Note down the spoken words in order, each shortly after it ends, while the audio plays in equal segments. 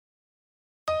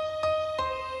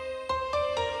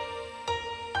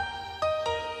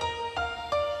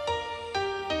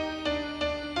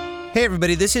Hey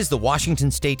everybody, this is the Washington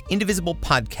State Indivisible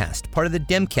Podcast, part of the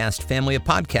Demcast family of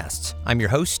podcasts. I'm your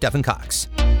host, Stephen Cox.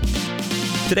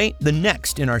 Today, the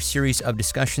next in our series of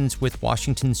discussions with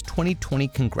Washington's 2020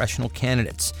 congressional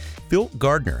candidates. Phil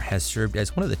Gardner has served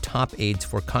as one of the top aides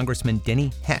for Congressman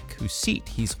Denny Heck, whose seat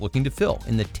he's looking to fill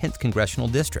in the 10th Congressional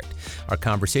District. Our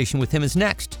conversation with him is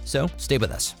next, so stay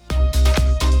with us.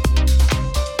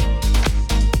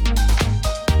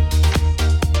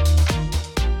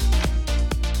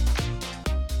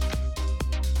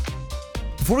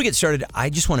 Before we get started, I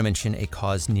just want to mention a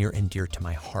cause near and dear to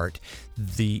my heart.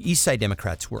 The East Side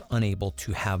Democrats were unable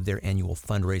to have their annual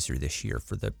fundraiser this year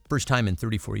for the first time in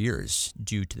 34 years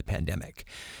due to the pandemic.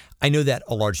 I know that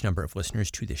a large number of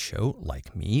listeners to this show,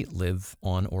 like me, live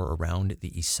on or around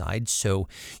the East Side, so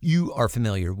you are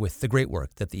familiar with the great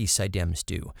work that the East Side Dems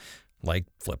do, like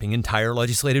flipping entire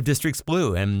legislative districts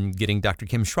blue and getting Dr.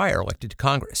 Kim Schreier elected to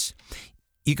Congress.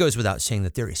 It goes without saying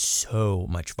that there is so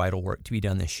much vital work to be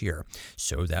done this year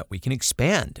so that we can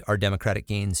expand our Democratic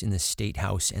gains in the state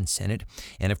House and Senate,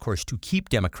 and of course to keep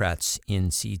Democrats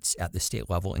in seats at the state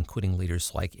level, including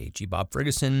leaders like AG Bob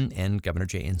Ferguson and Governor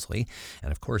Jay Inslee,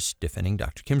 and of course defending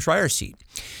Dr. Kim Schreier's seat.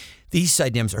 The East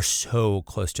Side Dems are so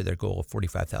close to their goal of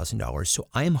 $45,000, so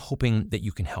I am hoping that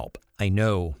you can help. I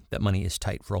know that money is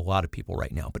tight for a lot of people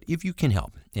right now, but if you can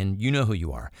help, and you know who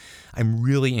you are, I'm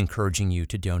really encouraging you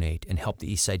to donate and help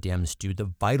the East Side Dems do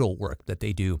the vital work that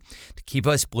they do to keep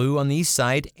us blue on the East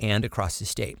Side and across the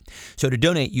state. So to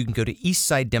donate, you can go to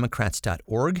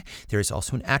eastsidedemocrats.org. There is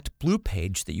also an Act Blue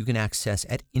page that you can access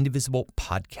at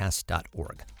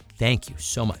indivisiblepodcast.org. Thank you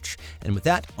so much. And with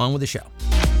that, on with the show.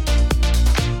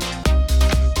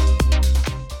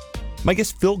 My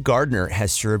guest, Phil Gardner,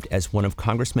 has served as one of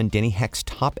Congressman Denny Heck's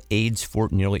top aides for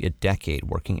nearly a decade,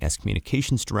 working as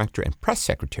communications director and press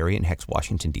secretary in Heck's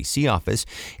Washington, D.C. office,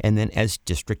 and then as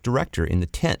district director in the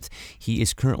 10th. He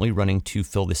is currently running to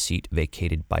fill the seat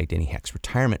vacated by Denny Heck's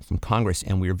retirement from Congress,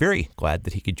 and we are very glad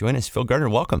that he could join us. Phil Gardner,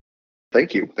 welcome.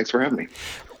 Thank you. Thanks for having me.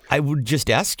 I would just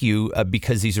ask you,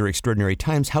 because these are extraordinary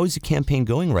times, how is the campaign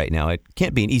going right now? It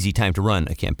can't be an easy time to run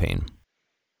a campaign.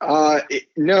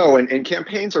 No, and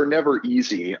campaigns are never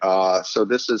easy. So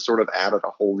this has sort of added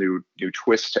a whole new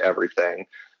twist to everything.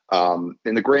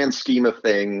 In the grand scheme of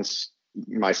things,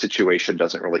 my situation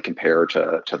doesn't really compare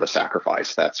to the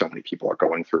sacrifice that so many people are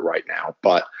going through right now.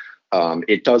 But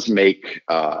it does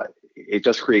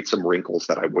create some wrinkles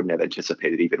that I wouldn't have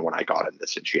anticipated even when I got in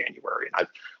this in January. And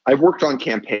I've worked on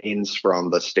campaigns from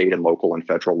the state and local and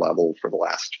federal level for the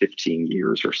last 15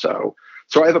 years or so.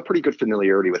 So I have a pretty good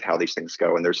familiarity with how these things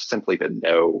go, and there's simply been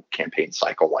no campaign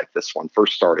cycle like this one,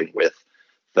 first starting with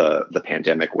the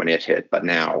pandemic when it hit, but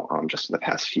now just in the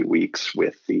past few weeks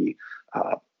with the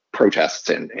protests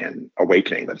and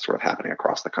awakening that's sort of happening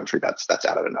across the country, that's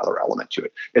added another element to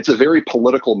it. It's a very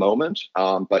political moment,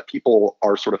 but people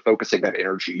are sort of focusing that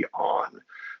energy on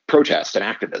protest and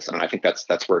activism, and I think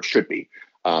that's where it should be.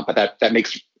 But that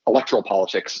makes electoral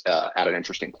politics at an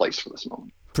interesting place for this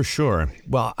moment. For sure.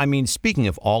 Well, I mean, speaking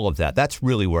of all of that, that's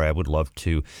really where I would love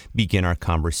to begin our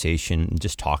conversation and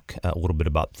just talk a little bit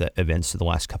about the events of the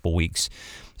last couple of weeks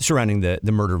surrounding the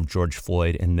murder of George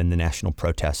Floyd and then the national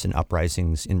protests and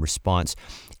uprisings in response.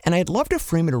 And I'd love to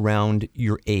frame it around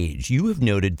your age. You have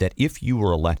noted that if you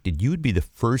were elected, you would be the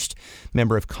first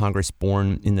member of Congress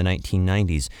born in the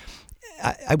 1990s.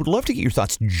 I would love to get your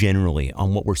thoughts generally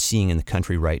on what we're seeing in the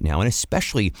country right now, and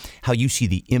especially how you see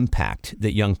the impact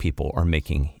that young people are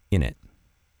making in it.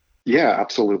 Yeah,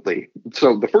 absolutely.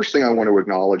 So the first thing I want to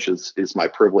acknowledge is my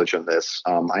privilege in this.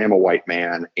 I am a white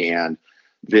man, and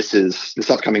this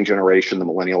upcoming generation, the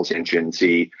millennials and Gen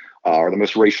Z, are the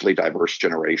most racially diverse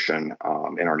generation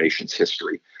in our nation's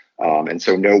history. And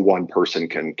so no one person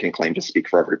can claim to speak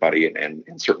for everybody, and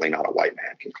certainly not a white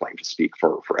man can claim to speak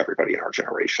for everybody in our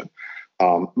generation.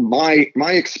 My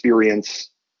experience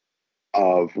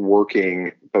of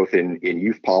working both in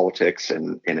youth politics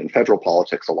and in federal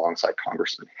politics alongside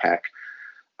Congressman Heck,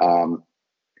 I'm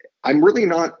really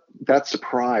not that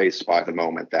surprised by the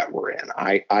moment that we're in.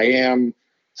 I am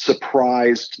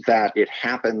surprised that it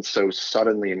happened so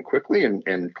suddenly and quickly,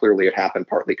 and clearly it happened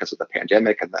partly because of the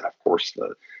pandemic, and then of course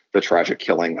the tragic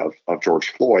killing of George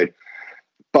Floyd.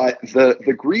 But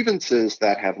the grievances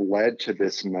that have led to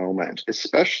this moment,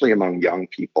 especially among young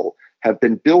people, have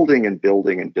been building and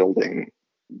building and building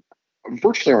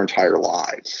virtually our entire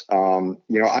lives.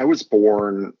 I was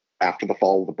born after the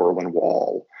fall of the Berlin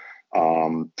Wall.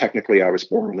 Technically, I was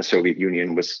born when the Soviet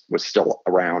Union was still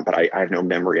around, but I have no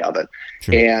memory of it.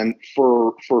 Sure. And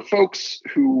for folks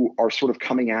who are sort of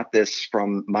coming at this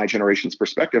from my generation's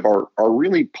perspective, are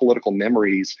really political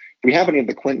memories. If we have any of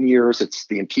the Clinton years, it's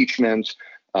the impeachment.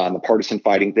 the partisan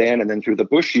fighting then. And then through the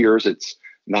Bush years, it's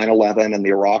 9/11 and the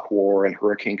Iraq War and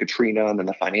Hurricane Katrina and then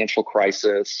the financial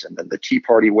crisis and then the Tea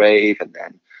Party wave and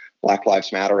then Black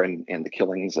Lives Matter and the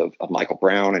killings of Michael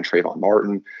Brown and Trayvon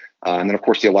Martin. And then, of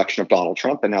course, the election of Donald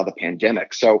Trump and now the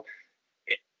pandemic. So,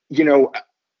 you know,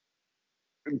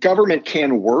 government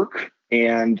can work.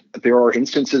 And there are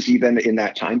instances even in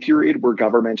that time period where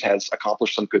government has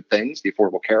accomplished some good things, the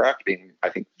Affordable Care Act being, I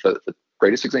think, the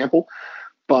greatest example.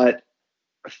 But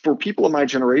for people of my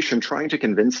generation, trying to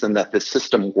convince them that this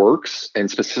system works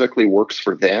and specifically works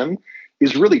for them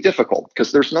is really difficult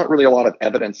because there's not really a lot of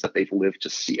evidence that they've lived to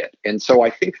see it. And so I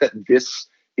think that this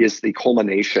is the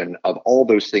culmination of all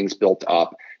those things built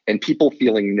up and people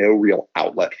feeling no real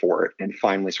outlet for it and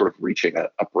finally sort of reaching a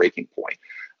breaking point.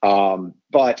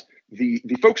 But the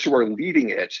folks who are leading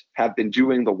it have been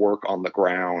doing the work on the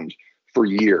ground for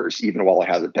years, even while it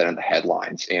hasn't been in the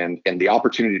headlines. And the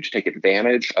opportunity to take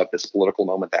advantage of this political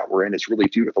moment that we're in is really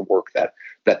due to the work that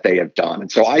they have done.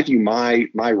 And so I view my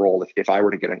role, if I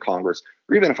were to get in Congress,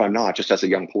 or even if I'm not, just as a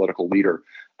young political leader,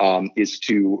 is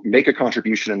to make a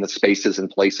contribution in the spaces and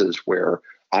places where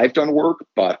I've done work,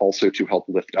 but also to help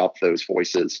lift up those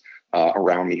voices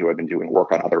around me who have been doing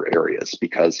work on other areas.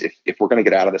 Because if we're going to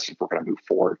get out of this, if we're going to move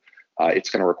forward,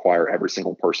 it's going to require every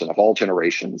single person of all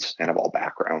generations and of all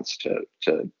backgrounds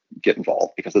to get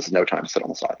involved, because this is no time to sit on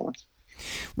the sidelines.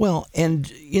 Well,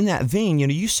 and in that vein,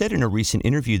 you said in a recent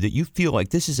interview that you feel like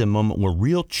this is a moment where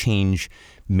real change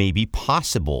may be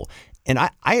possible. And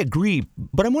I agree,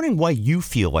 but I'm wondering why you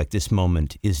feel like this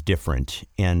moment is different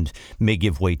and may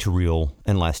give way to real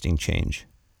and lasting change.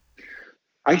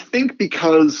 I think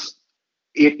because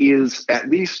it is, at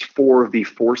least for the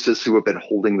forces who have been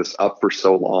holding this up for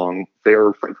so long,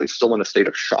 they're frankly still in a state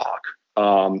of shock.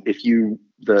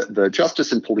 The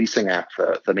Justice and Policing Act,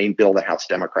 the main bill that House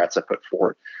Democrats have put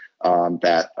forward,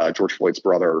 that George Floyd's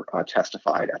brother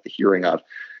testified at the hearing of,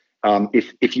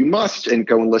 if you must, and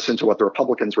go and listen to what the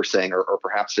Republicans were saying, or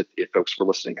perhaps if folks were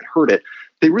listening and heard it,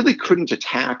 they really couldn't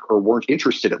attack, or weren't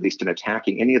interested, at least, in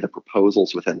attacking any of the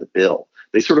proposals within the bill.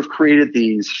 They sort of created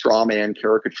these straw man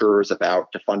caricatures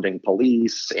about defunding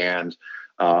police and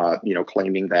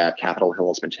claiming that Capitol Hill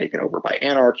has been taken over by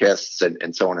anarchists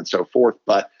and so on and so forth.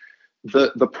 But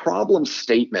the problem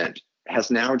statement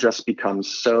has now just become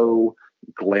so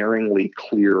glaringly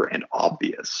clear and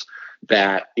obvious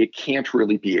that it can't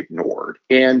really be ignored.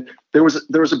 And there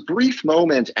was a brief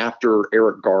moment after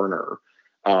Eric Garner,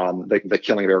 the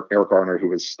killing of Eric Garner, who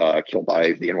was killed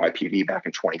by the NYPD back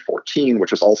in 2014,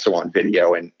 which was also on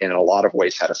video and in a lot of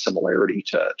ways had a similarity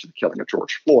to the killing of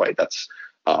George Floyd. That's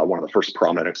one of the first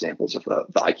prominent examples of the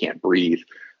 "I can't breathe"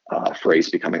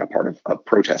 phrase becoming a part of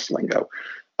protest lingo.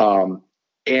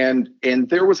 And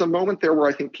there was a moment there where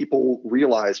I think people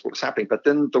realized what was happening, but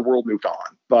then the world moved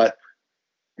on. But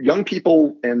young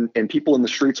people and people in the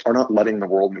streets are not letting the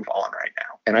world move on right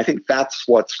now. And I think that's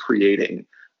what's creating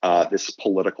this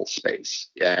political space.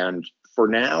 And for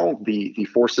now, the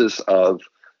forces of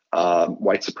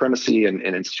white supremacy and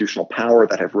institutional power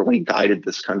that have really guided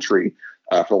this country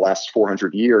for the last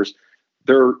 400 years,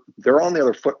 they're on the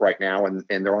other foot right now, and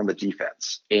they're on the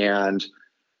defense. And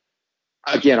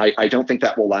again, I don't think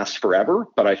that will last forever,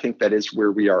 but I think that is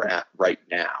where we are at right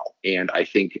now. And I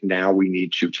think now we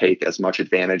need to take as much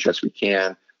advantage as we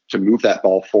can to move that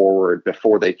ball forward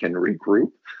before they can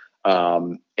regroup,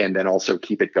 and then also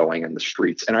keep it going in the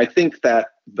streets. And I think that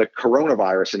the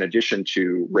coronavirus, in addition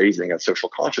to raising a social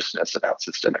consciousness about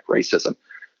systemic racism,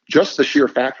 just the sheer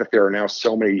fact that there are now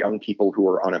so many young people who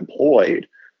are unemployed,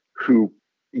 who,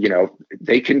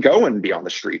 they can go and be on the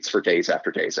streets for days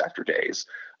after days after days.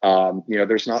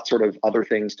 There's not sort of other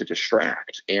things to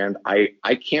distract. And I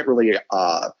can't really,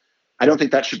 I don't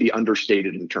think that should be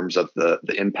understated in terms of the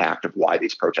impact of why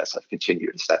these protests have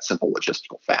continued. It's that simple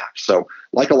logistical fact. So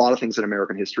like a lot of things in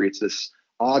American history, it's this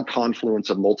odd confluence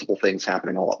of multiple things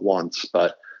happening all at once.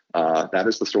 But that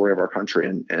is the story of our country.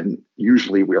 And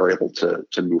usually we are able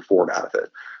to move forward out of it.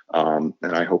 And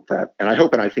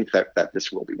I think that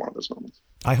this will be one of those moments.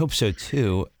 I hope so,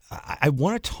 too. I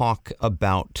want to talk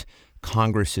about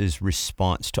Congress's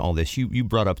response to all this. You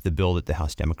brought up the bill that the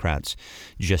House Democrats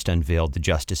just unveiled, the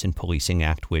Justice and Policing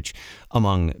Act, which,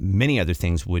 among many other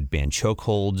things, would ban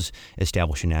chokeholds,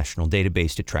 establish a national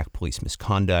database to track police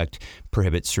misconduct,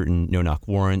 prohibit certain no-knock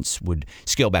warrants, would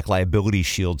scale back liability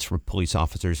shields for police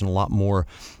officers, and a lot more.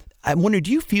 I wonder,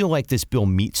 do you feel like this bill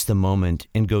meets the moment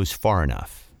and goes far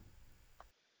enough?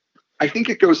 I think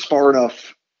it goes far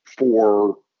enough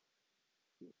for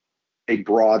a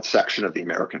broad section of the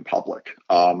American public.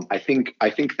 I think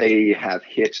they have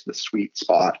hit the sweet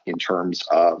spot in terms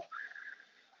of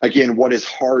Again, what is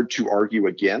hard to argue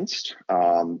against,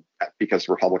 because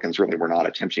Republicans really were not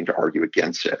attempting to argue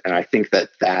against it. And I think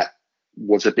that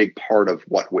was a big part of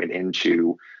what went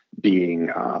into being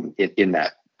in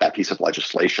that piece of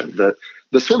legislation.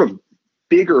 The sort of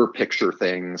bigger picture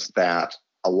things that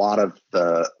a lot of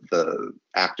the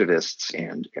activists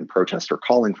and protests are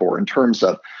calling for in terms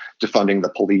of defunding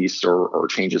the police or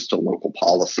changes to local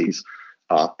policies.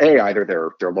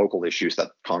 Either they're local issues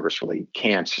that Congress really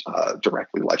can't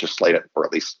directly legislate it, or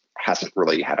at least hasn't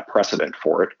really had a precedent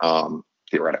for it.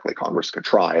 Theoretically, Congress could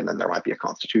try, and then there might be a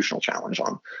constitutional challenge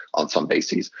on some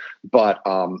bases. But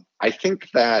I think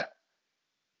that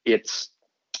it's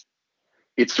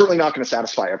certainly not going to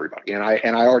satisfy everybody, and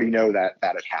I already know that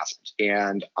it hasn't.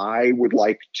 And I would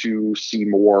like to see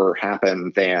more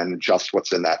happen than just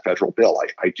what's in that federal bill.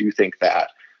 I do think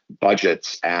that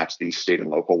budgets at the state and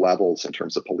local levels in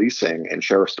terms of policing and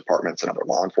sheriff's departments and other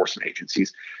law enforcement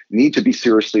agencies need to be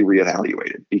seriously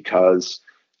reevaluated, because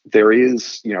there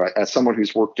is, as someone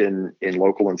who's worked in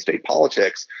local and state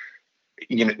politics,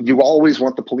 you always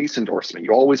want the police endorsement.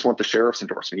 You always want the sheriff's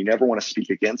endorsement. You never want to speak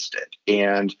against it.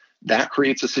 And that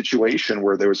creates a situation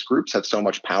where those groups have so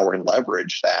much power and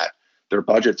leverage that their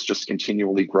budgets just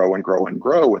continually grow and grow and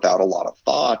grow without a lot of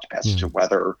thought as to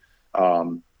whether,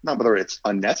 not whether it's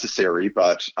unnecessary,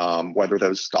 but whether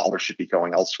those dollars should be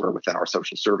going elsewhere within our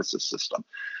social services system.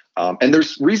 And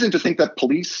there's reason to think that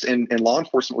police and law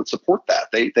enforcement would support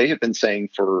that. They have been saying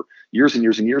for years and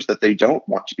years and years that they don't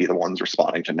want to be the ones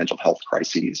responding to mental health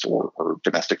crises or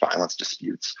domestic violence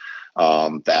disputes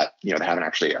that haven't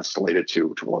actually escalated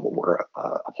to a level where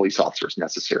a police officer is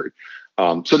necessary.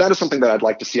 So that is something that I'd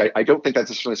like to see. I don't think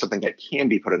that's necessarily something that can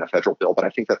be put in a federal bill, but I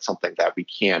think that's something that we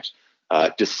can't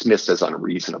dismiss as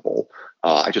unreasonable.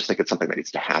 I just think it's something that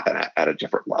needs to happen at a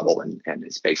different level and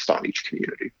is based on each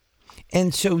community.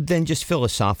 And so then just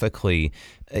philosophically,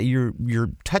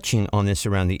 you're touching on this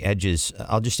around the edges.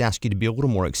 I'll just ask you to be a little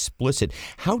more explicit.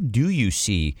 How do you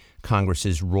see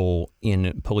Congress's role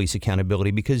in police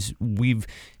accountability? Because we've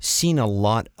seen a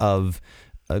lot of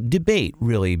debate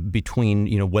really between,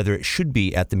 whether it should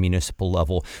be at the municipal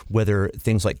level, whether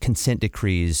things like consent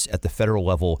decrees at the federal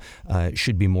level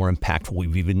should be more impactful.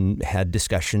 We've even had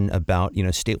discussion about,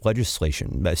 state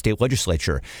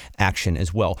legislature action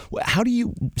as well. How do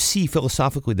you see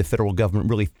philosophically the federal government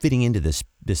really fitting into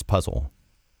this puzzle?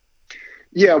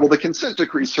 Yeah, well, the consent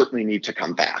decrees certainly need to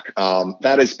come back.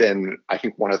 That has been, I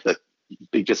think, one of the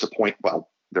big disappointments. Well,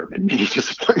 there have been many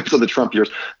disappointments of the Trump years,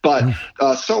 but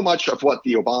so much of what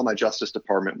the Obama Justice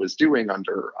Department was doing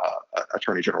under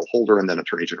Attorney General Holder and then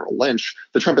Attorney General Lynch,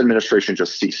 the Trump administration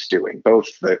just ceased doing, both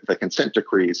the consent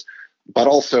decrees, but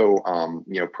also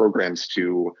programs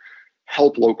to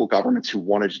help local governments who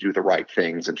wanted to do the right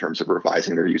things in terms of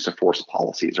revising their use of force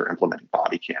policies or implementing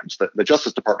body cams. The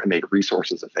Justice Department made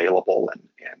resources available and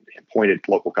pointed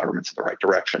local governments in the right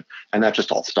direction, and that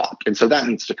just all stopped. And so that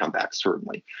needs to come back,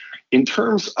 certainly. In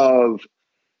terms of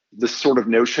the sort of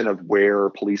notion of where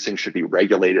policing should be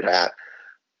regulated at,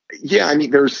 yeah, I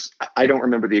mean, I don't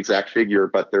remember the exact figure,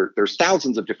 but there's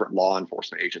thousands of different law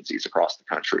enforcement agencies across the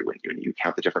country when you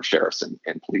count the different sheriffs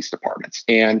and police departments.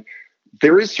 And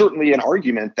there is certainly an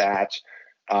argument that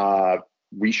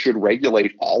we should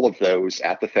regulate all of those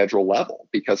at the federal level,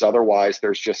 because otherwise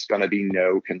there's just going to be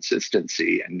no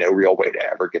consistency and no real way to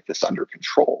ever get this under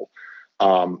control.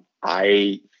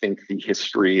 I think the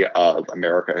history of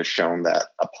America has shown that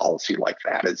a policy like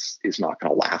that is not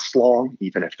going to last long,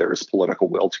 even if there is political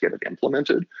will to get it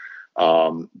implemented.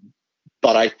 But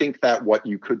I think that what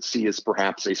you could see is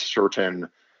perhaps a certain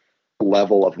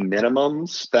level of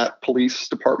minimums that police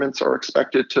departments are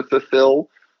expected to fulfill,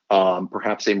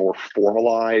 perhaps a more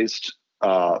formalized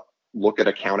look at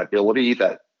accountability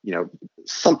that,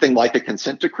 something like a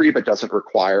consent decree, but doesn't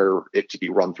require it to be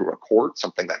run through a court,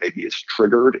 something that maybe is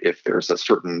triggered if there's a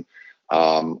certain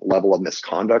level of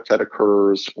misconduct that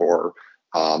occurs, or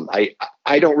I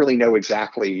don't really know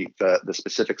exactly the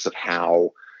specifics of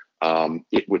how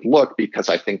it would look, because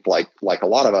I think like a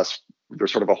lot of us,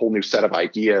 there's sort of a whole new set of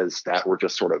ideas that we're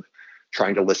just sort of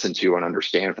trying to listen to and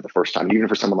understand for the first time. Even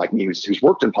for someone like me who's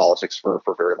worked in politics for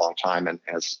a very long time and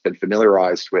has been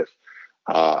familiarized with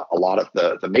a lot of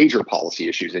the major policy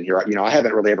issues in here, I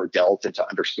haven't really ever delved into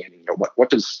understanding, what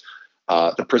does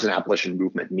the prison abolition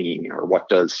movement mean, or what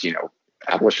does,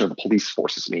 abolition of the police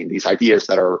forces mean? These ideas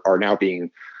that are now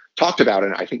being talked about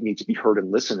and I think need to be heard and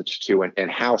listened to,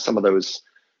 and how some of those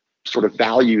sort of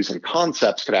values and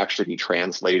concepts could actually be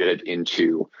translated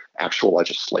into actual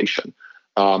legislation.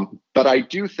 But I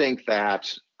do think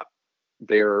that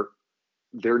there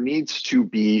needs to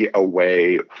be a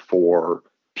way for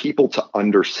people to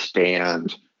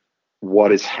understand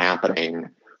what is happening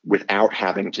without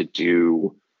having to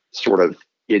do sort of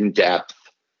in-depth,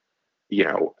 you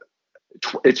know,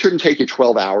 it shouldn't take you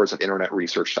 12 hours of internet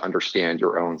research to understand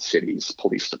your own city's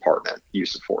police department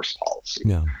use of force policy.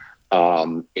 Yeah.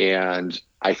 And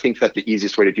I think that the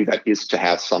easiest way to do that is to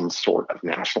have some sort of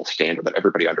national standard that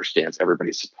everybody understands,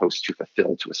 everybody's supposed to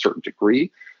fulfill to a certain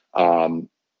degree.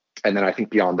 And then I think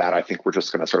beyond that, I think we're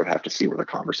just going to sort of have to see where the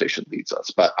conversation leads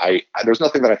us. But there's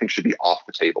nothing that I think should be off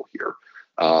the table here.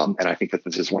 And I think that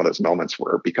this is one of those moments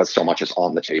where, because so much is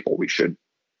on the table, we should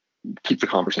keep the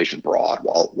conversation broad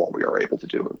while we are able to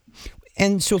do it.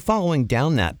 And so following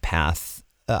down that path,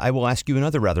 I will ask you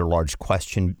another rather large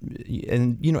question.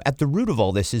 And, at the root of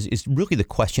all this is really the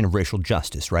question of racial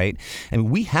justice, right? I mean,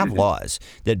 we have laws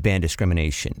that ban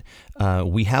discrimination.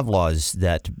 We have laws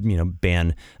that,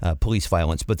 ban police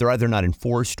violence, but they're either not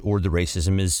enforced or the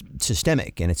racism is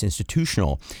systemic and it's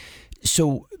institutional.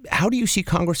 So how do you see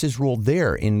Congress's role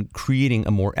there in creating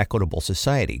a more equitable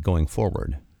society going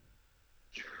forward?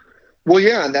 Well,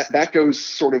 yeah, and that goes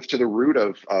sort of to the root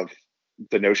of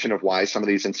the notion of why some of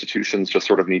these institutions just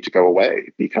sort of need to go away,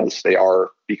 because they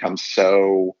become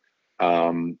so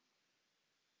the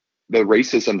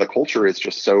racism, the culture is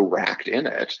just so racked in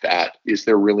it that is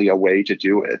there really a way to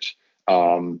do it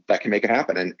that can make it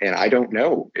happen? And I don't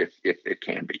know if it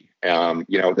can be.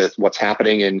 What's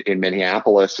happening in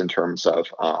Minneapolis in terms of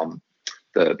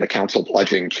the council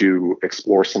pledging to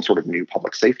explore some sort of new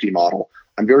public safety model.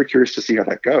 I'm very curious to see how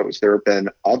that goes. There have been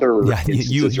other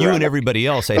you and everybody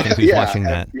else, I think, who's watching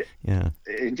that. Yeah,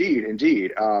 indeed.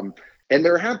 And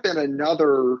there have been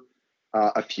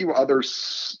a few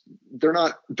others. They're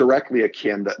not directly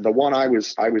akin. The one I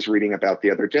was reading about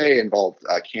the other day involved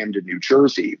Camden, New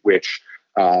Jersey, which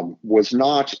was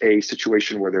not a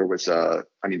situation where there was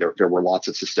there were lots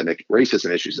of systemic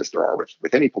racism issues, as there are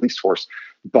with any police force.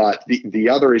 But the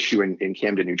other issue in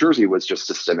Camden, New Jersey was just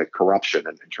systemic corruption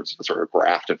in terms of a sort of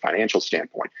graft and financial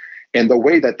standpoint. And the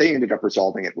way that they ended up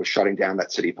resolving it was shutting down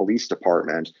that city police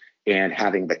department and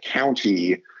having the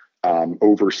county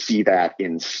oversee that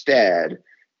instead,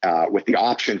 with the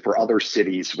option for other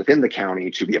cities within the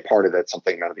county to be a part of it,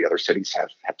 something none of the other cities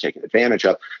have taken advantage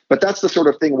of. But that's the sort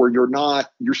of thing where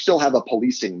you still have a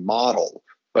policing model,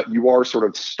 but you are sort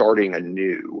of starting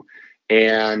anew.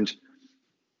 And,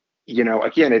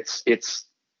 again, it's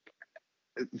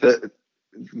the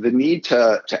need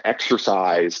to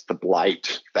exercise the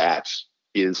blight that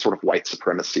is sort of white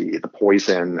supremacy, the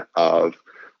poison of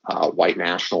white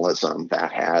nationalism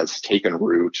that has taken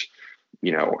root,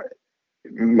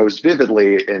 most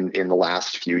vividly in the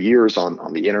last few years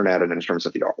on the internet and in terms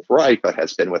of the alt-right, but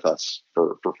has been with us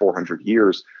for 400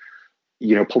 years.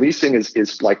 Policing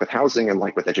is like with housing and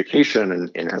like with education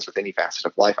and as with any facet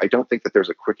of life. I don't think that there's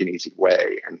a quick and easy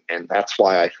way. And that's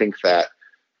why I think that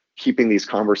keeping these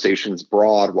conversations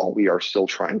broad while we are still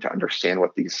trying to understand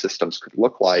what these systems could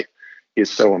look like is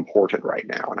so important right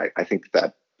now. And I think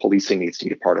that policing needs to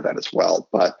be a part of that as well.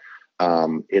 But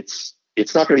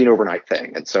it's not going to be an overnight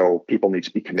thing. And so people need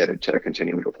to be committed to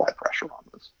continuing to apply pressure on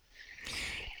this.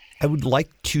 I would like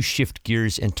to shift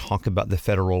gears and talk about the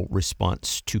federal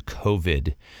response to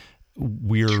COVID.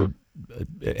 We're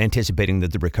anticipating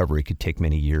that the recovery could take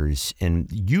many years. And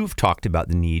you've talked about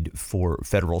the need for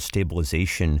federal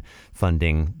stabilization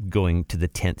funding going to the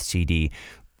 10th CD.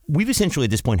 We've essentially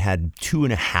at this point had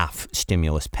 2.5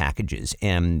 stimulus packages,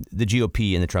 and the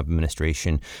GOP and the Trump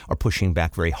administration are pushing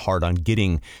back very hard on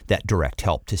getting that direct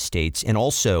help to states and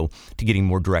also to getting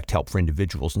more direct help for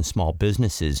individuals and small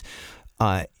businesses.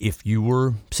 If you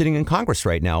were sitting in Congress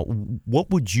right now,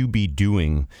 what would you be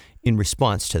doing in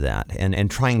response to that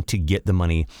and trying to get the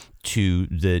money to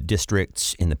the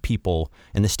districts and the people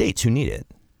and the states who need it?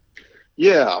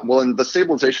 Yeah, well, and the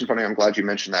stabilization funding, I'm glad you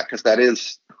mentioned that, because that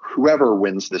is whoever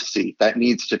wins this seat, that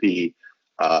needs to be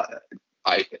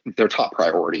their top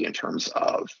priority in terms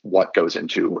of what goes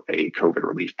into a COVID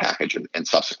relief package and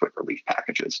subsequent relief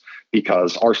packages.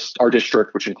 Because our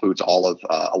district, which includes all of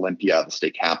Olympia, the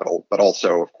state capital, but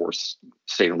also, of course,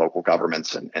 state and local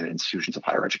governments and institutions of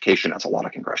higher education, as a lot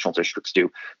of congressional districts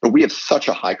do. But we have such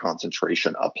a high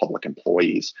concentration of public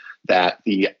employees that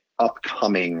the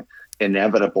upcoming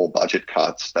inevitable budget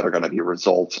cuts that are going to be a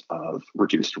result of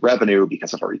reduced revenue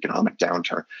because of our economic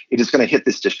downturn, it is going to hit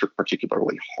this district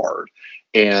particularly hard.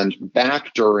 And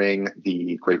back during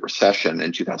the Great Recession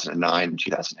in 2009 and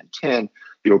 2010,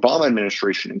 the Obama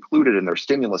administration included in their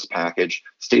stimulus package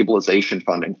stabilization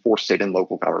funding for state and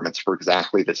local governments for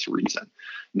exactly this reason.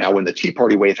 Now, when the Tea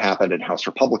Party wave happened and House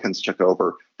Republicans took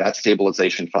over, that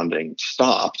stabilization funding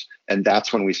stopped. And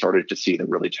that's when we started to see the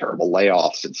really terrible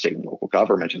layoffs in state and local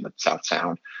government in the South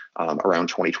Sound around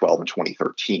 2012 and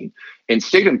 2013. And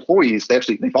state employees, they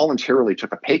voluntarily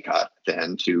took a pay cut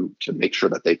then to make sure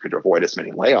that they could avoid as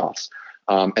many layoffs.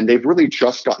 And they've really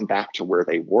just gotten back to where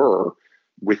they were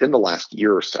within the last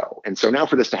year or so. And so now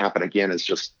for this to happen again is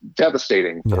just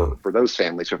devastating for those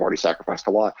families who have already sacrificed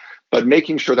a lot. But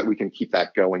making sure that we can keep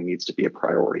that going needs to be a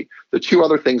priority. The two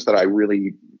other things that I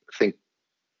really think,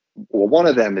 well, one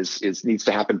of them needs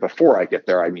to happen before I get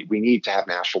there. I mean, we need to have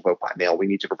national vote by mail. We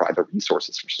need to provide the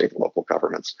resources for state and local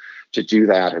governments to do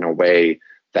that in a way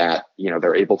that,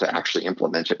 they're able to actually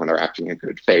implement it when they're acting in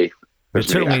good faith. It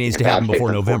certainly needs to happen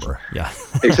before November. Yeah.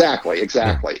 Exactly.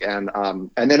 Yeah.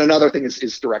 And then another thing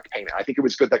is direct payment. I think it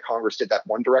was good that Congress did that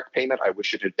one direct payment. I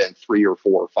wish it had been 3 or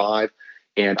 4 or 5.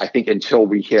 And I think until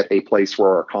we hit a place where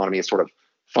our economy is sort of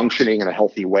functioning in a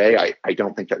healthy way, I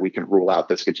don't think that we can rule out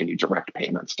this continued direct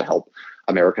payments to help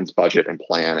Americans budget and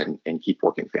plan and keep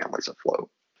working families afloat.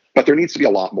 But there needs to be a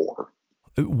lot more.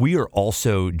 We are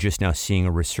also just now seeing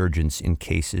a resurgence in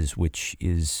cases,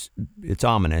 it's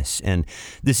ominous. And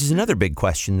this is another big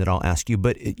question that I'll ask you.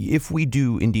 But if we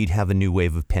do indeed have a new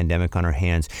wave of pandemic on our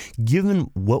hands,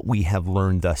 given what we have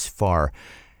learned thus far,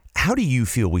 how do you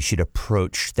feel we should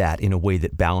approach that in a way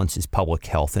that balances public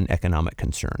health and economic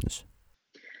concerns?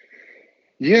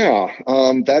 Yeah,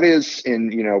 that is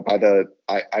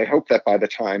I hope that by the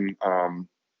time,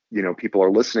 people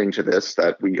are listening to this,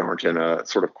 that we aren't in a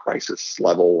sort of crisis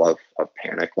level of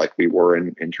panic like we were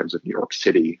in terms of New York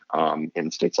City, in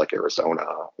states like Arizona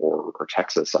or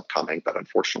Texas upcoming. But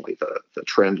unfortunately, the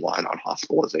trend line on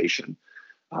hospitalization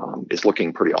is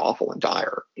looking pretty awful and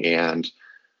dire. And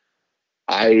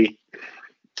I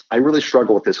really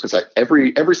struggle with this because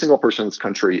every single person in this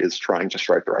country is trying to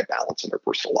strike the right balance in their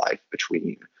personal life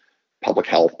between public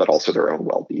health, but also their own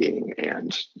well-being,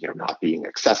 and not being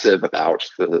excessive about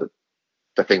the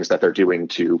things that they're doing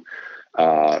to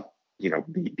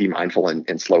be mindful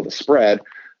and slow the spread,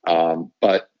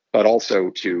 but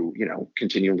also to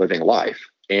continue living life.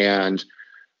 And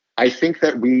I think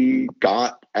that we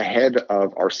got ahead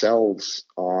of ourselves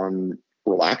on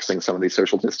relaxing some of these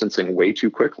social distancing way too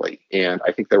quickly. And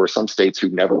I think there were some states who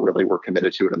never really were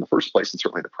committed to it in the first place. And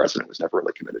certainly the president was never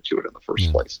really committed to it in the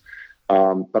first place.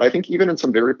 But I think even in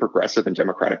some very progressive and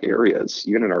democratic areas,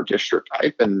 even in our district,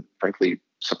 I've been frankly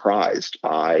surprised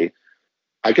by,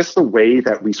 I guess, the way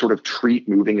that we sort of treat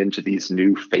moving into these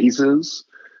new phases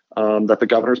that the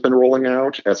governor's been rolling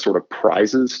out as sort of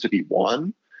prizes to be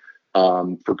won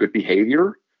for good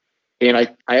behavior. And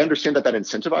I understand that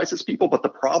incentivizes people, but the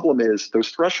problem is those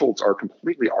thresholds are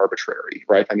completely arbitrary,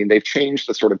 right? I mean, they've changed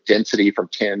the sort of density from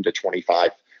 10 to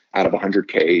 25 out of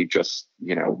 100K, just,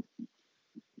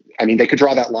 they could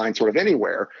draw that line sort of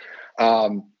anywhere.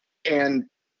 And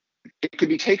it could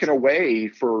be taken away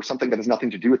for something that has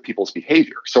nothing to do with people's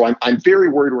behavior. So I'm very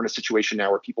worried we're in a situation now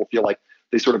where people feel like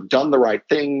they sort of done the right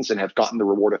things and have gotten the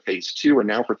reward of phase 2. And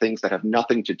now for things that have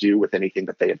nothing to do with anything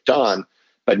that they have done,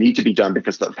 but need to be done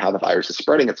because of how the virus is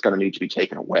spreading, it's going to need to be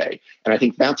taken away. And I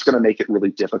think that's going to make it really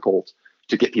difficult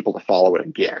to get people to follow it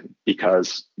again,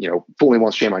 because, fooling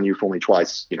once, shame on you, fooling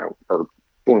twice, or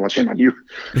fooling once, shame on you.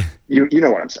 You know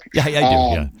what I'm saying. Yeah,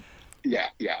 I do.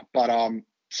 Yeah. But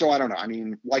so I don't know. I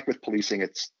mean, like with policing,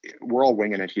 we're all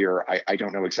winging it here. I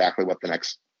don't know exactly what the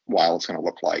next while it's going to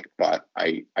look like, but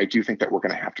I do think that we're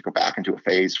going to have to go back into a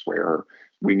phase where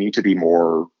we need to be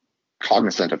more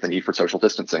cognizant of the need for social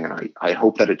distancing. And I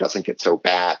hope that it doesn't get so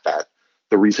bad that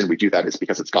the reason we do that is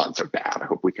because it's gotten so bad. I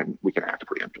hope we can act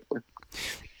preemptively.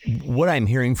 What I'm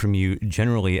hearing from you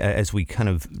generally, as we kind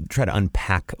of try to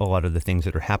unpack a lot of the things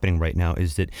that are happening right now,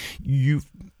 is that you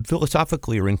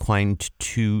philosophically are inclined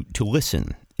to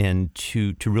listen and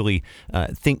to really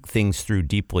think things through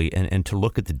deeply and to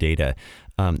look at the data.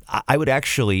 I would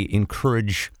actually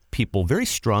encourage people very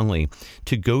strongly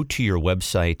to go to your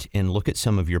website and look at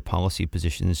some of your policy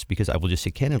positions, because I will just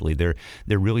say candidly, they're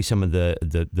really some of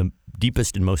the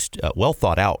deepest and most well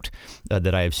thought out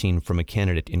that I have seen from a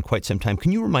candidate in quite some time.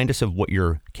 Can you remind us of what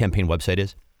your campaign website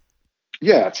is?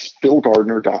 Yeah, it's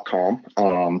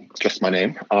philgardner.com, just my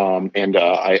name. And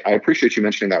I appreciate you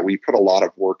mentioning that. We put a lot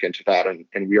of work into that,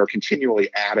 and we are continually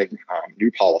adding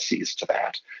new policies to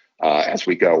that as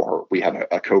we go. We have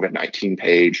a COVID-19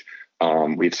 page.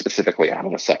 We've specifically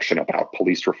added a section about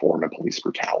police reform and police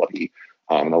brutality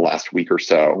in the last week or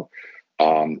so.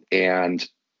 And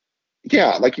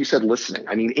Yeah, like you said, listening.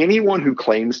 I mean, anyone who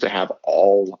claims to have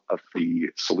all of the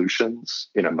solutions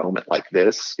in a moment like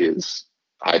this is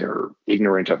either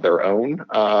ignorant of their own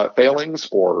failings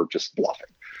or just bluffing.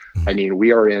 I mean,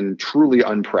 we are in truly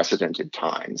unprecedented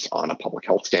times on a public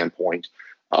health standpoint,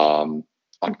 on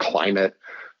climate,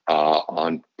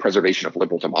 on preservation of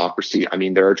liberal democracy. I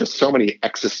mean, there are just so many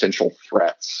existential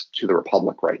threats to the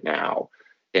republic right now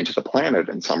and to the planet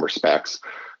in some respects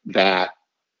that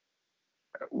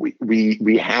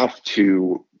we have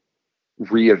to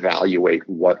reevaluate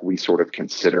what we sort of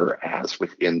consider as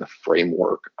within the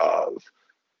framework of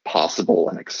possible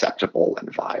and acceptable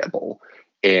and viable.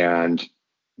 And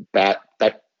that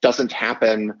doesn't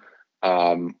happen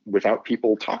without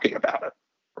people talking about it,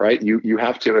 right? You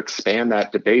have to expand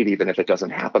that debate, even if it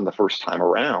doesn't happen the first time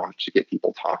around, to get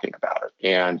people talking about it.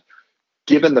 And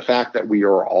given the fact that we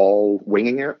are all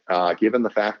winging it, given the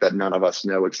fact that none of us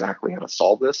know exactly how to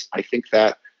solve this, I think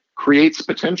that creates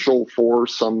potential for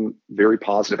some very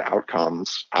positive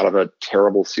outcomes out of a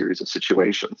terrible series of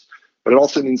situations. But it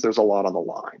also means there's a lot on the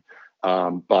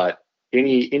line. But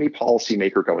any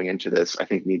policymaker going into this, I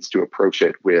think, needs to approach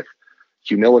it with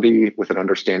humility, with an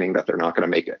understanding that they're not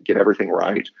going to get everything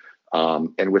right,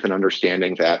 and with an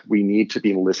understanding that we need to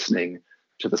be listening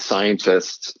to the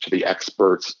scientists, to the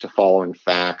experts, to following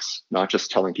facts, not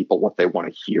just telling people what they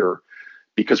want to hear,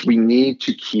 because we need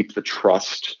to keep the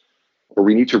trust, or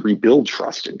we need to rebuild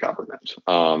trust in government.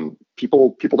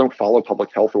 People don't follow public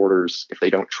health orders if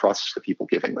they don't trust the people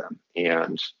giving them,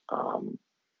 and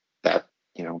that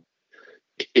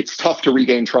it's tough to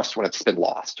regain trust when it's been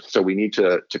lost. So we need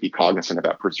to be cognizant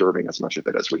about preserving as much of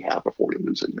it as we have before we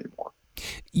lose it anymore.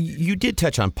 You did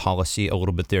touch on policy a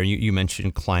little bit there. You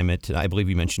mentioned climate. I believe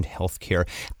you mentioned healthcare.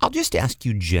 I'll just ask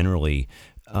you generally,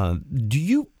 do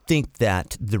you think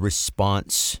that the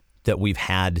response that we've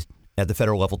had at the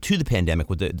federal level to the pandemic,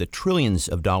 with the trillions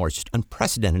of dollars, just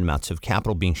unprecedented amounts of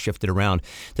capital being shifted around,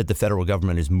 that the federal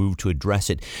government has moved to address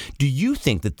it, do you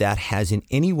think that that has in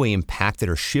any way impacted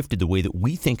or shifted the way that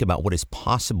we think about what is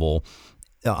possible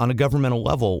on a governmental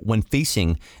level when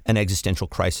facing an existential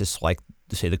crisis like,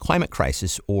 say, the climate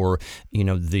crisis or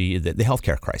the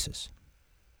healthcare crisis?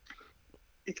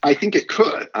 I think it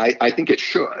could. I think it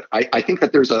should. I think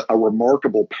that there's a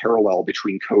remarkable parallel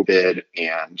between COVID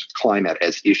and climate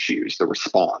as issues, the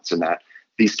response, and that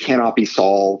these cannot be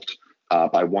solved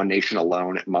by one nation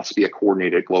alone. It must be a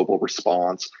coordinated global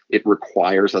response. It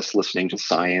requires us listening to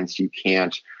science. You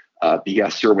can't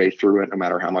BS your way through it, no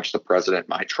matter how much the president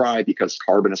might try, because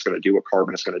carbon is going to do what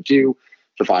carbon is going to do.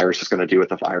 The virus is going to do what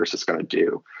the virus is going to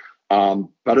do.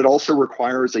 But it also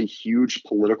requires a huge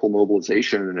political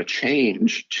mobilization and a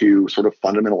change to sort of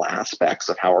fundamental aspects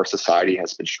of how our society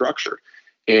has been structured.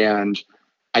 And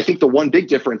I think the one big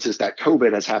difference is that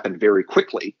COVID has happened very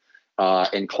quickly,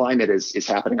 and climate is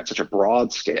happening at such a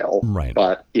broad scale. Right.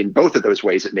 But in both of those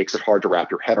ways, it makes it hard to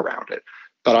wrap your head around it.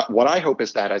 But what I hope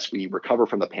is that as we recover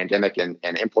from the pandemic and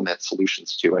implement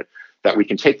solutions to it, that we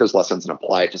can take those lessons and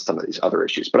apply it to some of these other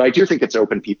issues. But I do think it's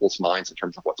opened people's minds in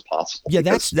terms of what's possible. Yeah,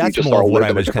 that's more of what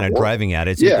I was kind of driving at.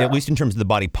 It's at least in terms of the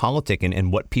body politic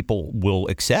and what people will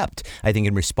accept, I think,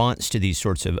 in response to these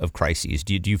sorts of crises.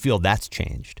 Do you feel that's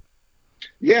changed?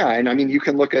 Yeah, and I mean, you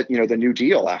can look at the New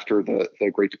Deal after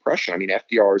the Great Depression. I mean,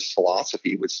 FDR's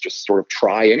philosophy was just sort of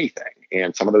try anything,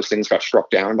 and some of those things got struck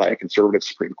down by a conservative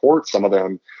Supreme Court. Some of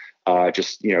them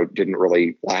just didn't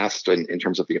really last in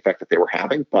terms of the effect that they were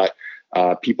having, but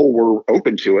people were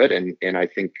open to it, and I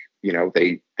think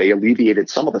they alleviated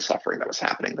some of the suffering that was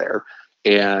happening there,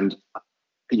 and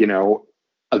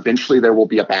eventually there will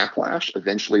be a backlash.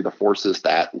 Eventually, the forces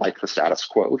that like the status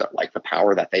quo, that like the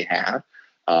power that they had,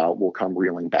 will come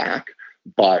reeling back.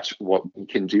 But what we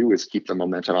can do is keep the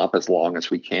momentum up as long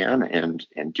as we can,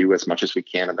 and do as much as we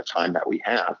can in the time that we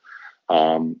have,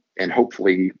 and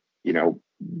hopefully,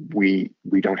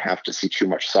 we don't have to see too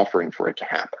much suffering for it to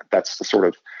happen. That's the sort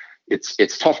of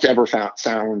it's tough to ever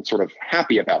sound sort of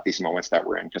happy about these moments that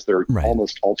we're in, because they're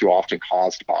almost all too often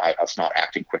caused by us not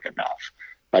acting quick enough.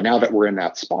 But now that we're in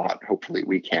that spot, hopefully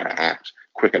we can act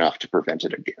quick enough to prevent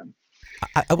it again.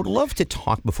 I would love to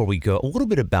talk, before we go, a little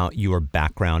bit about your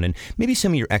background and maybe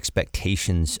some of your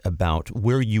expectations about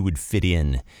where you would fit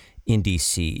in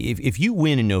D.C. If you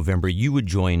win in November, you would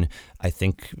join, I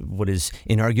think, what is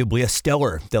inarguably a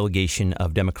stellar delegation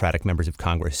of Democratic members of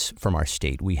Congress from our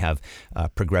state. We have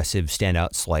progressive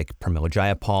standouts like Pramila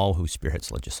Jayapal, who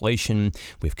spearheads legislation.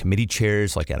 We have committee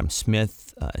chairs like Adam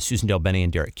Smith, Susan Del Bene,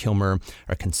 and Derek Kilmer,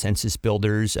 our consensus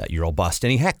builders. Your old boss,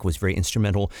 Denny Heck, was very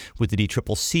instrumental with the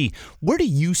DCCC. Where do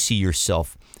you see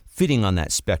yourself fitting on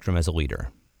that spectrum as a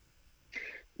leader?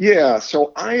 Yeah,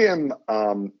 so I am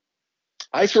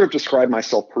I sort of describe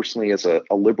myself personally as a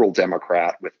liberal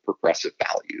Democrat with progressive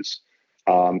values.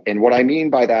 And what I mean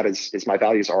by that is my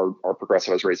values are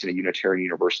progressive. I was raised in a Unitarian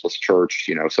Universalist church.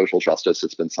 Social justice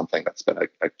has been something that's been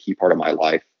a key part of my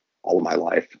life, all of my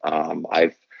life.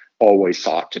 I've always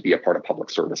sought to be a part of public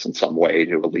service in some way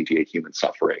to alleviate human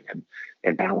suffering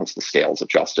and balance the scales of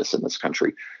justice in this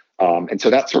country. And so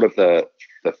that's sort of the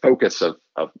focus of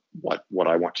what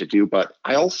I want to do. But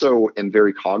I also am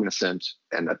very cognizant,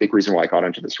 and a big reason why I got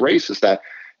into this race is that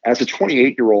as a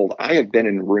 28-year-old, I have been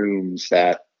in rooms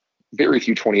that very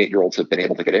few 28-year-olds have been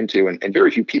able to get into, and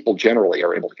very few people generally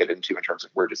are able to get into in terms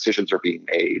of where decisions are being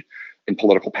made and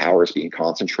political power is being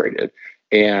concentrated.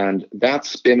 And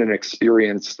that's been an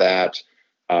experience that,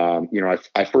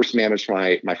 I first managed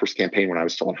my first campaign when I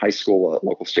was still in high school, a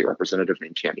local state representative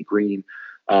named Tammy Green.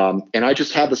 And I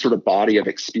just had this sort of body of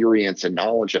experience and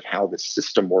knowledge of how this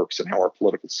system works and how our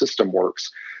political system works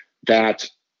that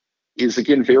is,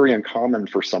 again, very uncommon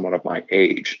for someone of my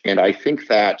age. And I think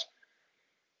that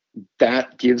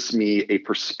gives me a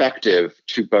perspective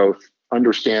to both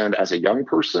understand as a young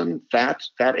person that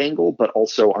angle, but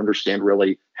also understand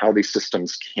really how these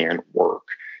systems can work.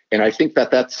 And I think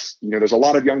that's, there's a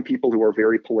lot of young people who are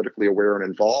very politically aware and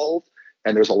involved,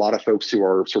 and there's a lot of folks who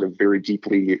are sort of very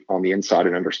deeply on the inside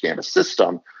and understand a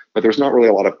system, but there's not really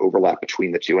a lot of overlap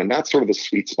between the two. And that's sort of the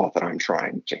sweet spot that I'm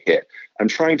trying to hit. I'm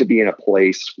trying to be in a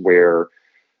place where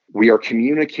we are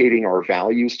communicating our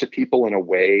values to people in a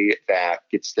way that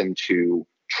gets them to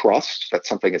trust that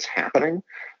something is happening,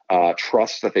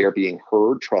 trust that they are being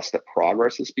heard, trust that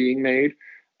progress is being made,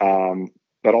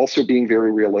 but also being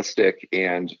very realistic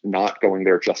and not going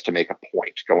there just to make a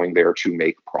point, going there to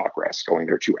make progress, going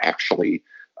there to actually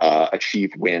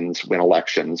achieve wins, win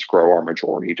elections, grow our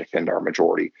majority, defend our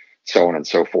majority, so on and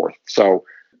so forth. So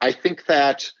I think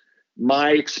that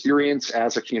my experience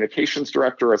as a communications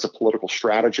director, as a political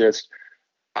strategist,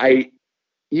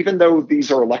 even though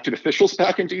these are elected officials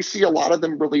back in DC, a lot of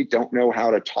them really don't know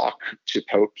how to talk to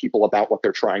people about what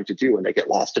they're trying to do, and they get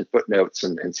lost in footnotes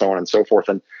and so on and so forth.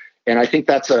 And I think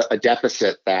that's a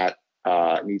deficit that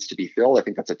needs to be filled. I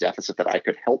think that's a deficit that I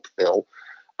could help fill.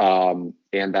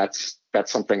 And that's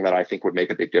something that I think would make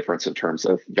a big difference in terms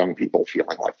of young people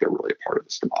feeling like they're really a part of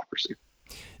this democracy.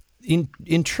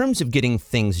 In terms of getting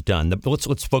things done,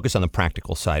 let's focus on the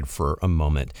practical side for a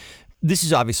moment. This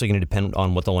is obviously going to depend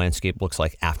on what the landscape looks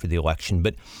like after the election.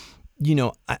 But,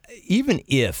 even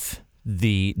if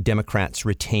the Democrats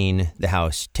retain the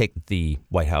House, take the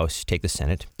White House, take the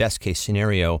Senate, best case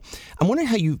scenario, I'm wondering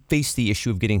how you face the issue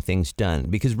of getting things done.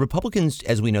 Because Republicans,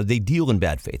 as we know, they deal in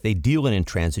bad faith. They deal in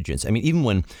intransigence. I mean, even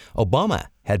when Obama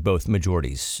had both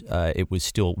majorities, it was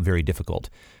still very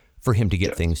difficult for him to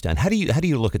get things done. How do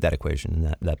you look at that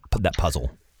equation and that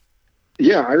puzzle?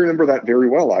 Yeah, I remember that very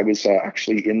well. I was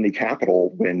actually in the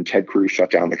Capitol when Ted Cruz shut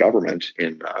down the government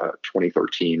in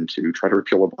 2013 to try to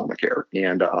repeal Obamacare.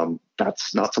 And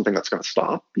that's not something that's going to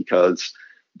stop because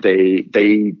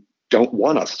they don't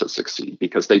want us to succeed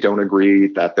because they don't agree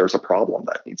that there's a problem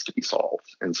that needs to be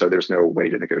solved. And so there's no way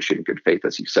to negotiate in good faith,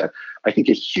 as you said. I think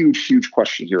a huge, huge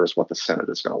question here is what the Senate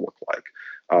is going to look like.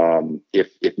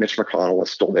 If Mitch McConnell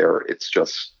is still there, it's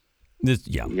just,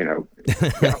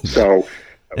 So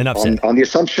on the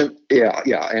assumption,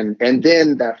 and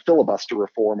then that filibuster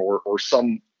reform or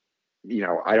some,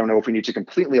 I don't know if we need to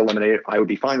completely eliminate it. I would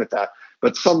be fine with that,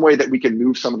 but some way that we can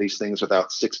move some of these things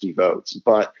without 60 votes.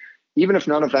 But even if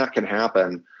none of that can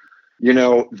happen,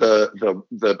 the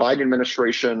Biden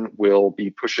administration will be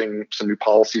pushing some new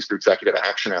policies through executive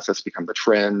action as that's become the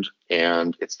trend.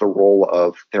 And it's the role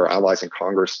of their allies in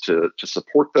Congress to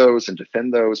support those and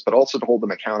defend those, but also to hold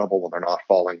them accountable when they're not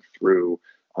following through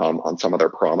on some of their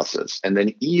promises. And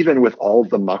then even with all of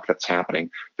the muck that's happening,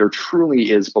 there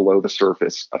truly is below the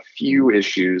surface a few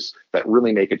issues that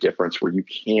really make a difference where you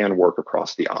can work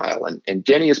across the aisle. And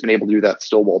Denny has been able to do that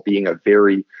still while being a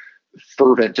very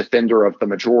fervent defender of the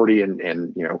majority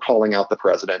and calling out the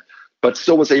president, but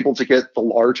still was able to get the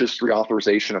largest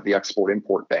reauthorization of the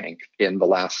Export-Import Bank in the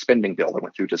last spending bill that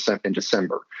went through in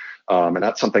December. And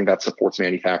that's something that supports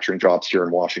manufacturing jobs here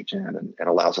in Washington and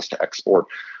allows us to export.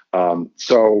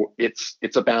 So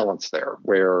it's a balance there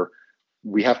where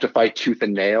we have to fight tooth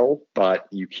and nail, but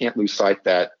you can't lose sight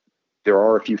that there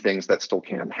are a few things that still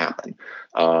can happen.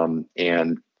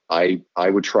 And I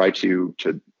would try to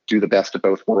do the best of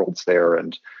both worlds there.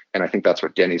 And I think that's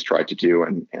what Denny's tried to do.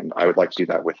 And I would like to do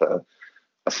that with a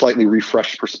slightly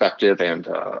refreshed perspective and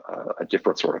a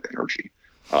different sort of energy.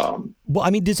 Well, I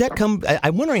mean, does that come?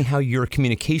 I'm wondering how your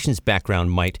communications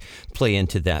background might play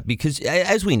into that, because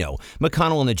as we know,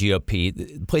 McConnell and the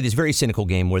GOP play this very cynical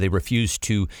game where they refuse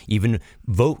to even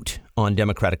vote on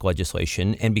Democratic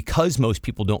legislation. And because most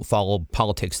people don't follow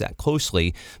politics that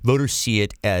closely, voters see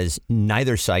it as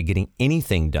neither side getting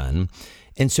anything done.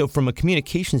 And so from a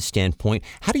communication standpoint,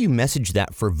 how do you message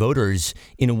that for voters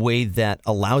in a way that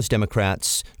allows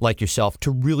Democrats like yourself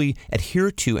to really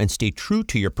adhere to and stay true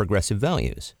to your progressive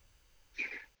values?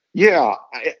 Yeah,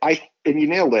 and you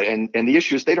nailed it. And the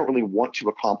issue is they don't really want to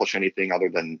accomplish anything other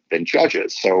than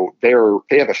judges. So they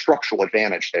have a structural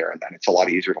advantage there, and then it's a lot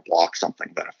easier to block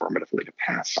something than affirmatively to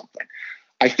pass something.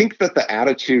 I think that the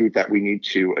attitude that we need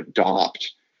to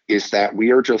adopt is that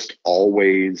we are just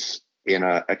always in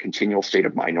a continual state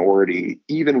of minority,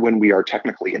 even when we are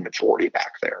technically in majority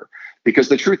back there. Because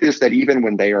the truth is that even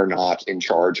when they are not in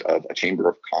charge of a chamber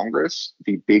of Congress,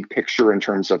 the big picture in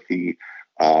terms of the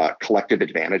collective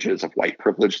advantages of white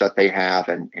privilege that they have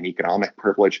and economic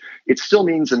privilege, it still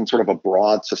means in sort of a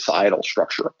broad societal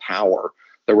structure of power,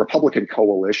 the Republican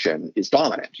coalition is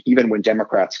dominant, even when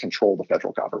Democrats control the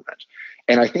federal government.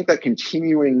 And I think that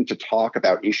continuing to talk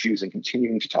about issues and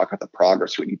continuing to talk about the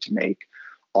progress we need to make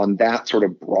on that sort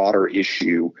of broader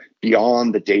issue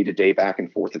beyond the day-to-day back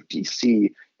and forth of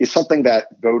DC is something that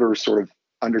voters sort of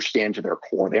understand to their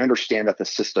core. They understand that the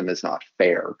system is not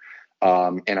fair.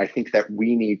 And I think that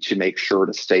we need to make sure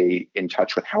to stay in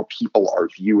touch with how people are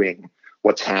viewing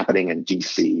what's happening in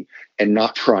DC and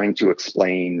not trying to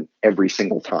explain every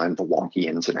single time the wonky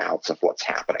ins and outs of what's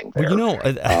happening there. Well,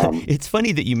 it's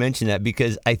funny that you mentioned that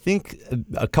because I think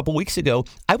a couple weeks ago,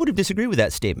 I would have disagreed with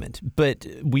that statement. But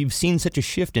we've seen such a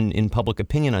shift in public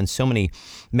opinion on so many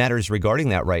matters regarding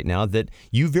that right now that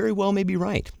you very well may be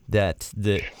right, that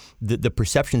the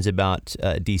perceptions about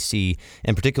D.C.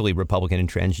 and particularly Republican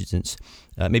intransigence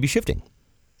may be shifting.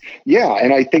 Yeah,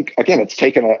 and I think, again, it's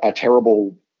taken a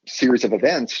terrible series of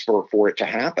events for it to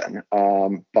happen.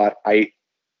 But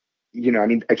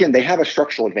again, they have a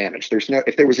structural advantage.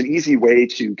 If there was an easy way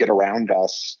to get around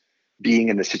us being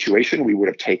in this situation, we would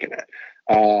have taken it.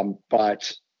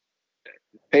 But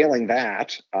failing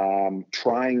that,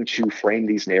 trying to frame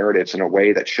these narratives in a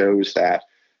way that shows that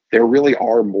there really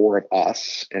are more of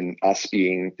us, and us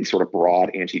being the sort of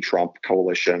broad anti-Trump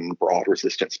coalition, broad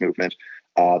resistance movement,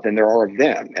 than there are of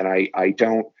them. And I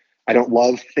don't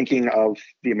love thinking of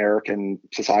the American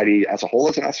society as a whole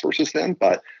as an us versus them,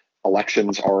 but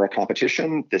elections are a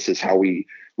competition. This is how we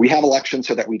have elections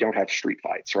so that we don't have street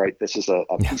fights, right? This is a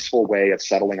peaceful way of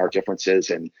settling our differences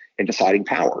and deciding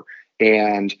power.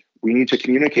 And we need to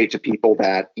communicate to people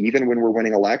that even when we're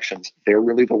winning elections, they're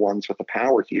really the ones with the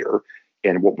power here.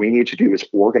 And what we need to do is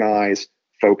organize,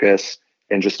 focus,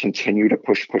 and just continue to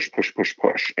push.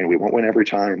 And we won't win every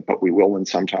time, but we will win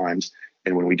sometimes.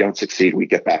 And when we don't succeed, we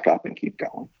get back up and keep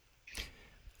going.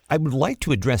 I would like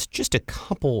to address just a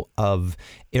couple of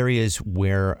areas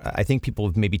where I think people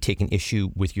have maybe taken issue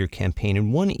with your campaign.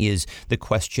 And one is the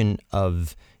question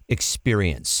of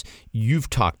experience. You've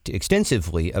talked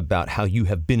extensively about how you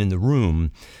have been in the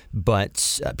room,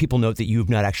 but people note that you have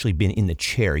not actually been in the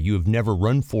chair. You have never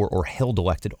run for or held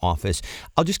elected office.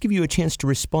 I'll just give you a chance to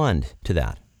respond to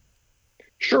that.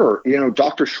 Sure.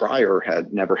 Dr. Schreier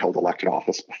had never held elected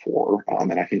office before,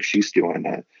 and I think she's doing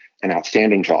an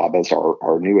outstanding job as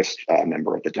our newest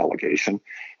member of the delegation.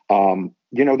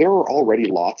 There are already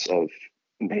lots of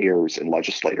mayors and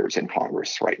legislators in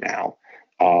Congress right now.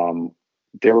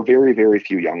 There are very, very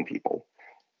few young people.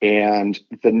 And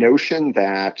the notion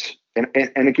that,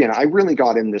 and again, I really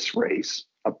got in this race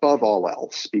above all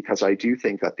else because I do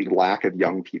think that the lack of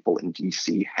young people in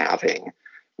DC having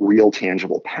real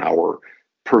tangible power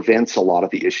prevents a lot of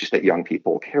the issues that young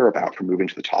people care about from moving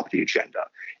to the top of the agenda.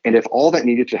 And if all that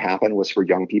needed to happen was for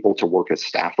young people to work as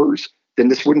staffers, then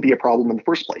this wouldn't be a problem in the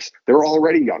first place. There are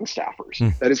already young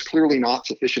staffers. That is clearly not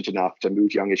sufficient enough to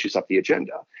move young issues up the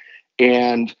agenda.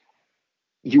 And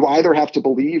you either have to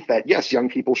believe that, yes, young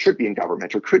people should be in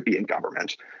government or could be in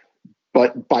government,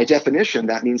 but by definition,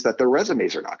 that means that their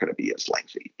resumes are not going to be as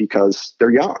lengthy because they're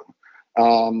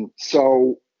young.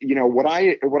 So what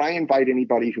I invite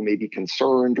anybody who may be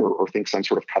concerned or thinks I'm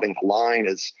sort of cutting the line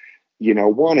is,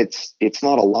 one, it's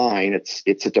not a line,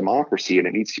 it's a democracy and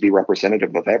it needs to be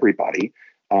representative of everybody.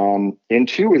 And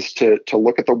two is to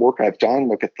look at the work I've done,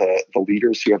 look at the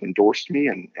leaders who have endorsed me,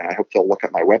 and I hope they'll look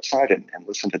at my website and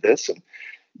listen to this and,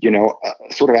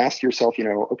 sort of ask yourself,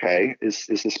 okay, is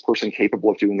this person capable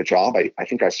of doing the job? I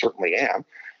think I certainly am.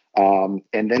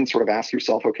 And then sort of ask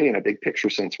yourself, okay, in a big picture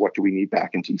sense, what do we need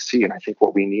back in DC? And I think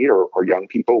what we need are young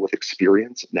people with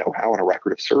experience, know-how, and a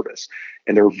record of service.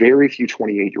 And there are very few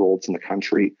 28-year-olds in the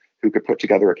country who could put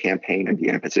together a campaign and be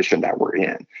in a position that we're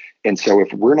in. And so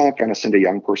if we're not going to send a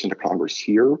young person to Congress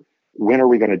here, when are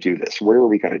we going to do this? Where are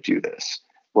we going to do this?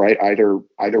 right?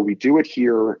 Either we do it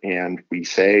here and we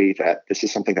say that this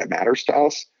is something that matters to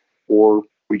us, or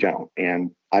we don't.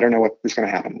 And I don't know what is going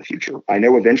to happen in the future. I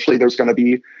know eventually there's going to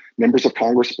be members of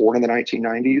Congress born in the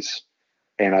 1990s,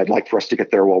 and I'd like for us to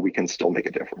get there while we can still make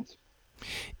a difference.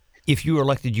 If you were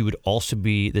elected, you would also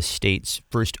be the state's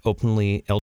first openly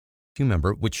LGBTQ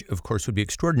member, which of course would be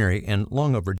extraordinary and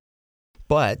long overdue.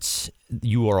 But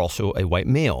you are also a white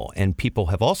male, and people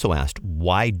have also asked,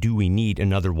 why do we need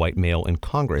another white male in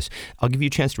Congress? I'll give you a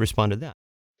chance to respond to that.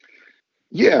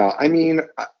 Yeah, I mean,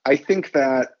 I think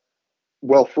that,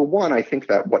 well, for one, I think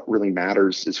that what really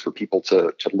matters is for people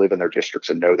to live in their districts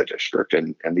and know the district.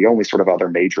 And the only sort of other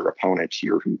major opponent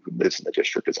here who lives in the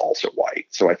district is also white.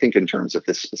 So I think in terms of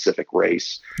this specific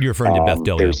race, You're referring to Beth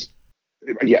Delia.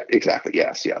 Yeah, exactly.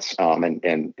 Yes.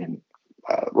 And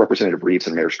Representative Reeves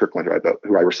and Mayor Strickland,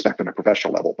 who I respect on a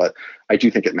professional level, but I do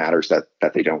think it matters that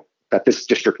this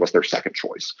district was their second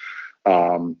choice.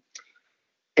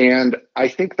 And I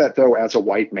think that, though, as a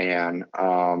white man,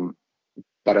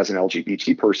 but as an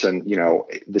LGBT person,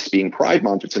 this being Pride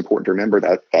Month, it's important to remember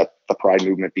that the Pride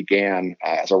movement began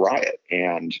as a riot,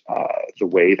 and the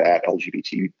way that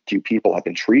LGBTQ people have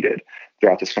been treated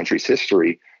throughout this country's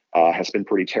history has been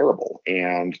pretty terrible.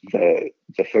 And the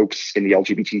folks in the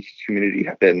LGBT community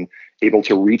have been able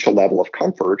to reach a level of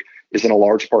comfort is in a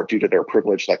large part due to their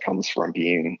privilege that comes from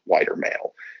being white or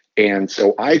male. And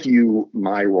so I view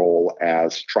my role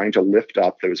as trying to lift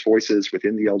up those voices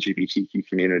within the LGBTQ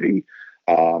community.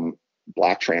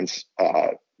 Black trans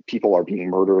people are being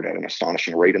murdered at an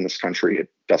astonishing rate in this country. It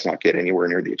does not get anywhere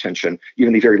near the attention,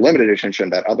 even the very limited attention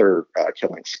that other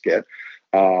killings get.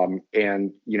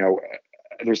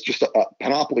 There's just a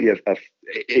panoply of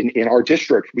in our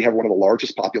district, we have one of the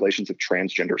largest populations of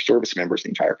transgender service members in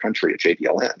the entire country at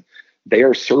JBLN. They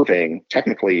are serving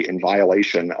technically in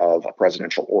violation of a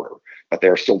presidential order, but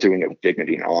they're still doing it with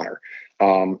dignity and honor.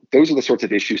 Those are the sorts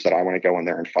of issues that I want to go in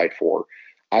there and fight for.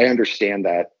 I understand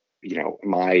that,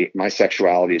 my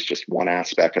sexuality is just one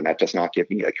aspect, and that does not give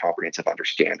me a comprehensive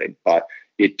understanding, but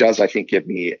it does, I think, give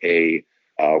me a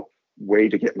way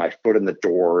to get my foot in the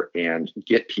door and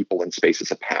get people in spaces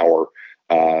of power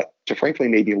to frankly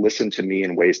maybe listen to me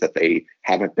in ways that they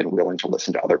haven't been willing to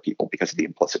listen to other people because of the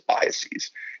implicit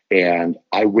biases. And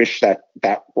I wish that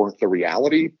weren't the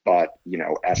reality, but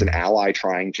as an ally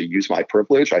trying to use my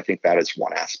privilege, I think that is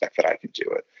one aspect that I can do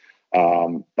it.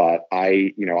 But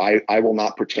I will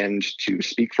not pretend to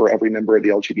speak for every member of the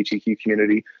LGBTQ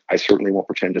community. I certainly won't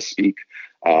pretend to speak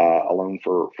alone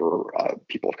for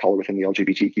people of color within the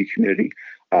LGBTQ community.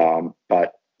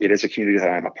 But it is a community that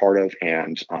I'm a part of,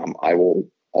 and I will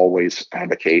always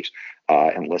advocate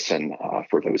and listen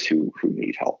for those who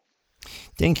need help.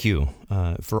 Thank you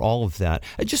for all of that.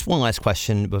 Just one last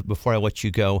question before I let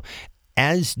you go.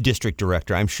 As district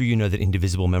director, I'm sure you know that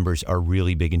indivisible members are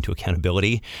really big into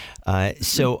accountability.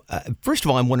 So first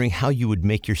of all, I'm wondering how you would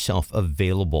make yourself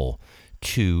available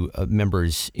to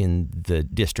members in the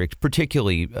district,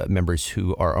 particularly members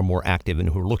who are more active and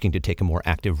who are looking to take a more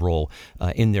active role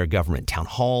in their government, town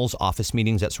halls, office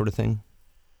meetings, that sort of thing?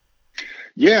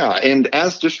 Yeah, and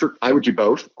as district, I would do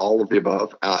both, all of the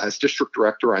above. As district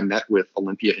director, I met with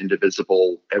Olympia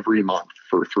Indivisible every month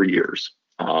for 3 years.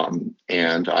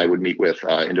 And I would meet with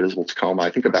Indivisible Tacoma, I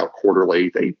think about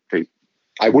quarterly.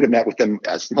 I would have met with them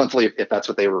as monthly if that's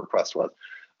what their request was.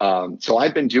 So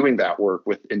I've been doing that work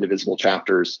with Indivisible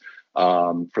chapters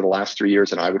for the last 3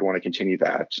 years, and I would want to continue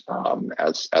that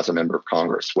as a member of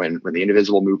Congress. When the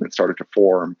Indivisible movement started to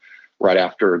form right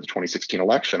after the 2016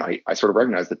 election, I sort of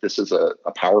recognized that this is a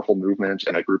powerful movement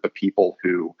and a group of people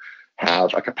who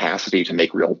have a capacity to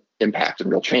make real impact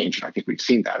and real change. And I think we've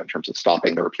seen that in terms of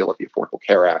stopping the repeal of the Affordable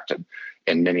Care Act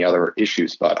and many other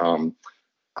issues. But,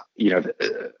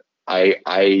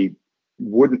 I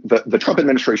wouldn't, the Trump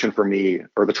administration for me,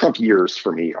 or the Trump years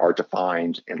for me, are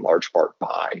defined in large part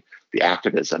by the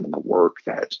activism and the work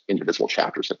that Indivisible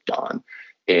chapters have done.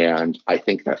 And I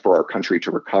think that for our country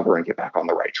to recover and get back on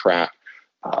the right track,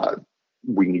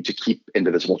 we need to keep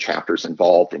Indivisible chapters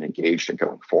involved and engaged and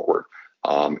going forward.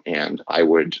 And I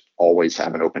would always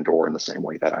have an open door in the same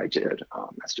way that I did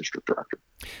as district director.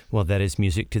 Well, that is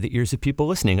music to the ears of people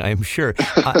listening, I am sure.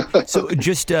 So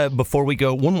just before we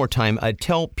go, one more time,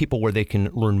 tell people where they can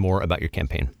learn more about your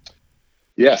campaign.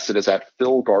 Yes, it is at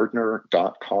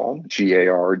philgardner.com,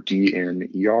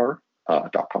 GARDNER.com.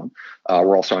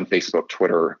 We're also on Facebook,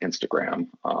 Twitter, Instagram.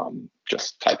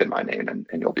 Just type in my name and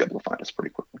you'll be able to find us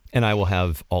pretty quickly. And I will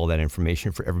have all that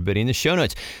information for everybody in the show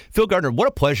notes. Phil Gardner, what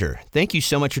a pleasure. Thank you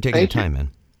so much for taking the time, man.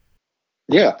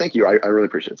 Yeah, thank you. I really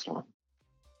appreciate it, Storm.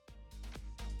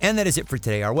 And that is it for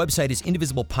today. Our website is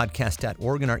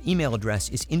indivisiblepodcast.org, and our email address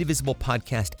is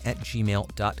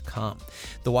indivisiblepodcast@gmail.com.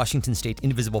 The Washington State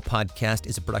Indivisible Podcast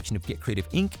is a production of Get Creative,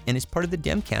 Inc. and is part of the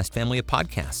Demcast family of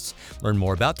podcasts. Learn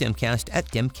more about Demcast at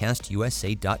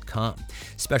demcastusa.com.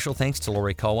 Special thanks to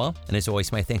Lori Caldwell, and as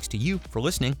always, my thanks to you for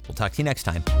listening. We'll talk to you next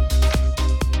time.